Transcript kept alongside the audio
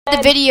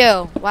the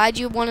video. Why'd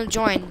you want to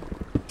join?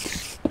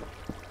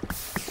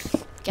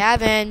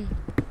 Gavin.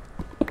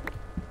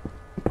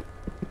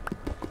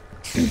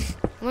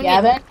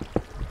 Gavin?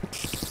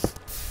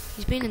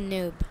 He's being a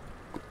noob.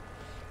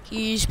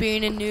 He's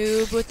being a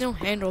noob with no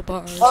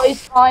handlebars. Oh,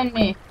 he's calling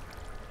me.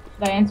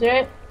 Should I answer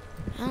it?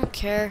 I don't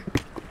care.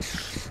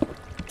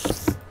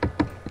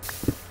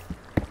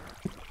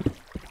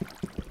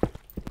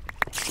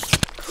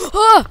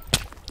 Oh!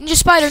 Ninja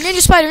spider,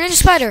 ninja spider, ninja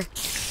spider!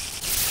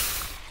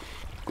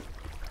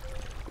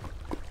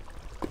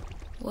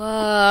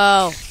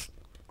 Whoa.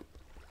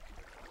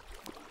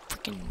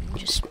 Freaking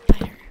ninja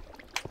spider.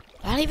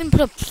 I didn't even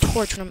put a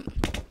torch when I'm...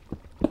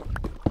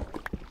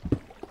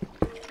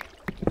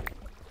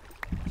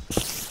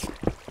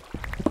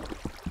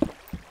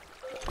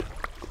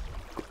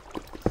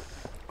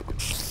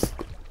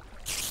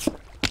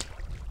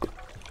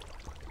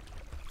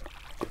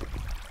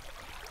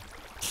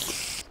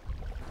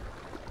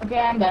 Okay,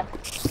 I'm back.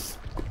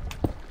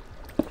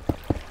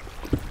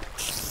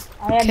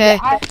 Okay,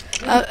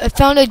 I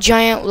found a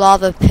giant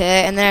lava pit,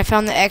 and then I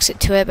found the exit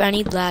to it, but I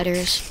need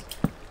ladders.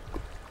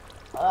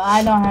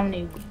 I don't have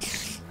any.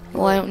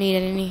 Well, I don't need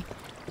any.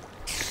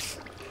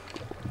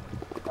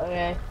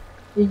 Okay.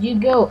 Did you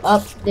go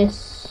up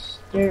this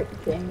dirt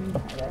thing?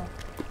 Okay.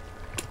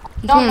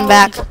 I'm coming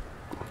back.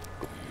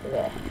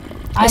 Okay.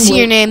 I see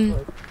your name.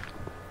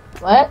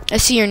 What? I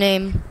see your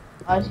name.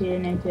 I see your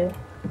name too.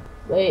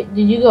 Wait,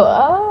 did you go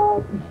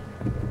up?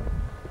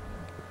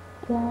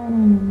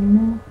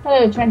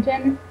 Hello,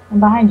 Trenton. I'm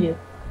behind you.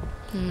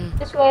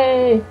 This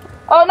way.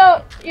 Oh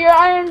no, your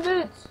iron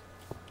boots.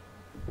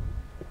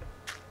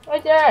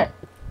 Right there.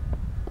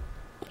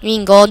 You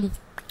mean gold?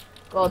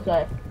 Gold,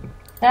 sorry.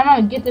 Hey, I'm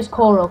gonna get this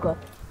coal real quick.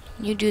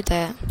 You do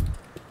that.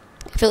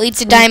 If it leads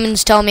to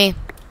diamonds, tell me.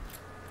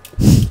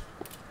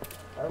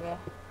 Okay.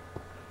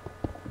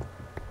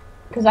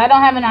 Because I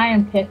don't have an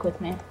iron pick with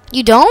me.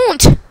 You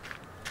don't?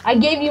 I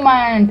gave you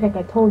my iron pick,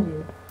 I told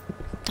you.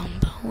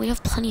 Dumbo, we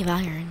have plenty of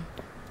iron.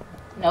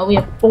 No, we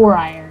have 4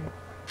 iron.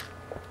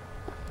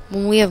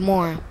 Well, we have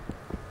more.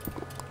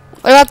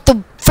 What about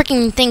the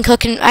freaking thing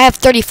cooking? I have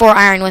 34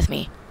 iron with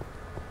me.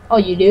 Oh,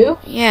 you do?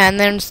 Yeah, and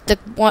then the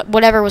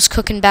whatever was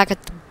cooking back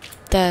at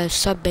the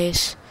sub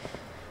base.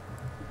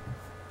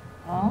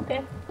 Oh,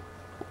 okay.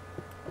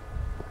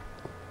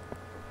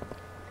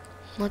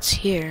 What's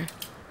here?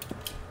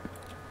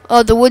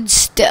 Oh, the wood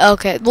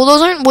okay. Well,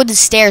 those aren't wooden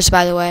stairs,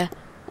 by the way.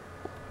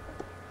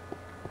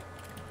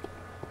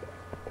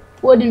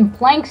 Wooden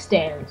plank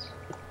stairs.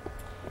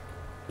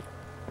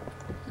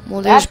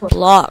 Well, there's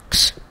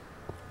blocks.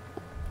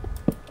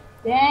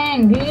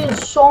 Dang, we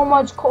use so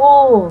much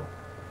coal.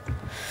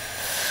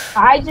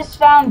 I just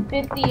found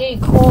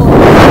 58 coal.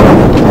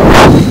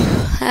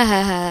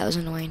 Haha, that was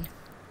annoying.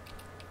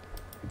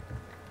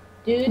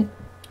 Dude,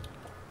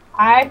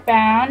 I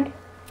found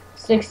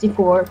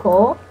 64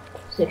 coal.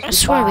 65. I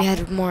swear we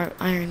had more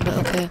iron, but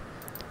okay.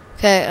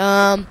 Okay,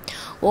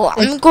 well,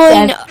 I'm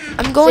going...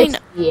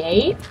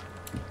 68.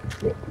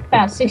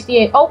 Found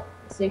 68. Oh,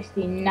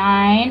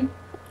 69.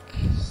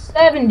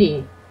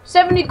 70.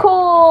 70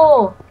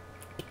 coal!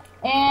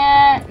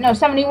 And, no,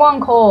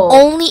 71 coal.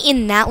 Only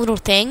in that little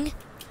thing?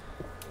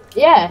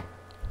 Yeah.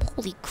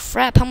 Holy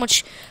crap, how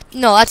much...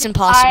 No, that's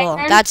impossible.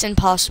 Iron. That's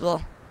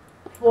impossible.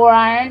 4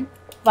 iron,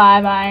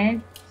 5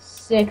 iron,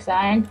 6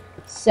 iron,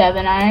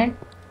 7 iron,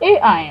 8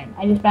 iron.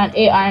 I just found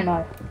 8 iron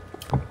ore.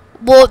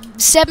 Well,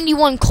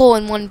 71 coal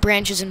in one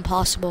branch is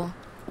impossible.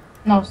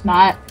 No, it's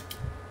not.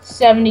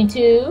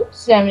 72,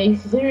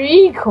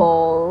 73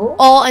 coal.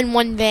 All in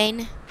one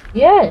vein?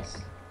 Yes.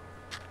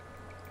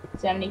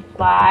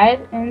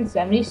 75 and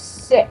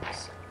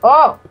 76.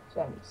 Oh,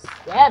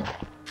 77,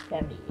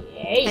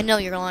 78. I know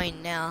you're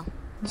lying now.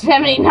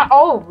 79.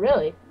 Oh,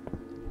 really?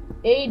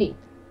 80,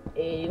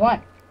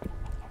 81,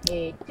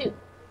 82,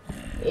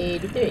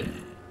 83,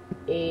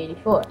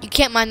 84. You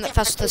can't mine that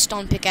fast with a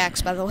stone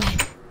pickaxe, by the way.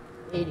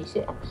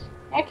 86.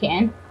 I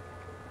can.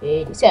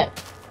 87.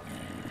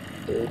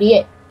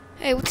 88.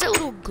 Hey, what's that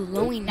little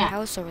glowing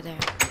house over there?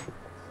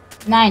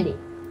 90.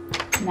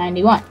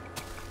 91.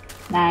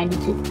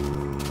 92.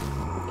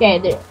 Okay,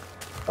 there.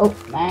 Oh,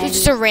 90. There's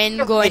just a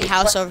random glowing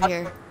house over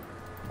here.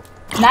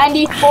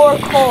 94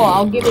 coal.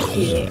 I'll give it to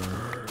you.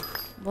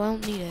 Well, I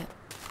don't need it.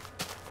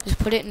 Just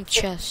put it in the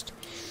chest.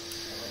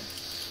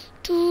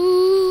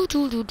 Do,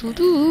 do, do, do,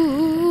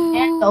 do.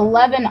 And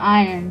 11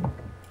 iron.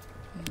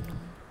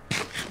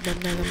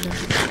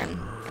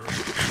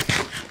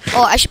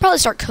 Oh, I should probably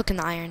start cooking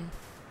the iron.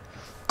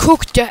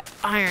 Cook that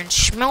iron.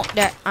 Smelt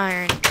that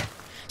iron.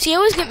 See, I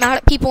always get mad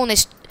at people when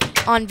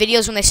on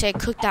videos when they say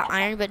cook that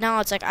iron, but now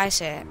it's like I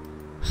say it.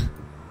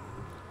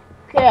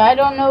 Okay, I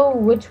don't know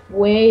which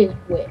way is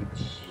which.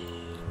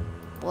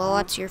 Well,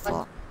 that's your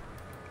fault.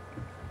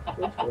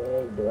 Which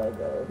way do I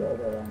go?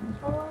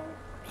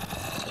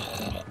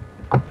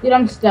 Dude,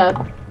 I'm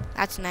stuck.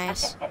 That's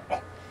nice.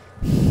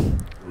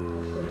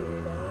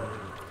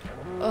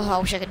 Oh, I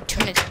wish I could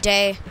turn it to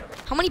day.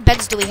 How many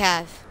beds do we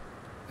have?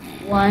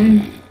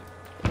 1.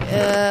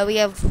 We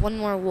have 1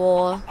 more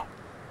wool.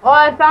 Oh,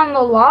 I found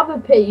the lava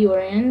pit you were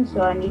in,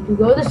 so I need to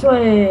go this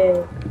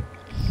way.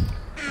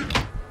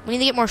 We need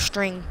to get more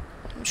string.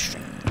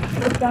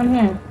 What's down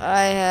here?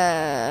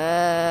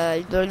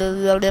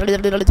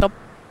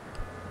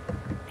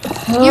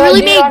 You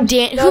really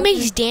made who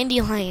makes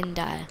dandelion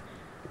dye?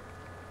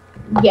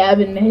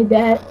 Gavin made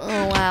that.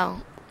 Oh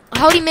wow.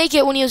 How did he make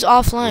it when he was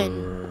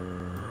offline?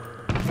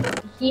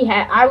 He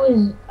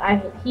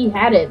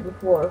had it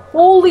before.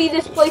 Holy,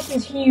 this place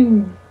is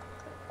huge.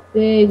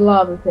 Big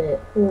lava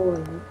pit.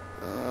 Holy.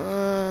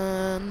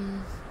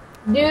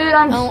 Dude,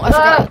 I'm oh, stuck.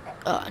 I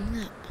forgot.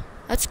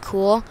 That's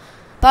cool.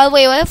 By the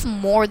way, I have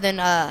more than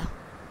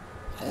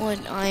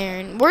one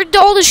iron. Where'd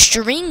all the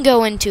string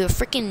go into? A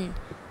freaking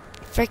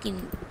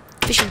fishing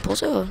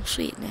poles. Oh,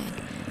 sweet man.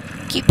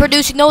 Keep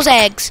producing those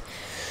eggs.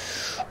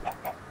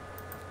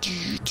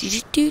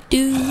 Dude,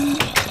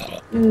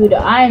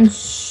 I'm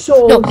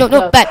so No,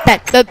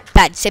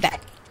 bad. Say bad.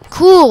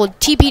 Cool,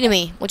 TP to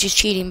me, which is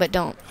cheating, but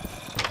don't.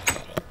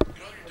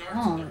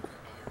 Oh.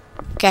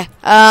 Okay,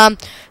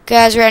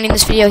 guys, we're ending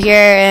this video here,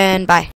 and bye.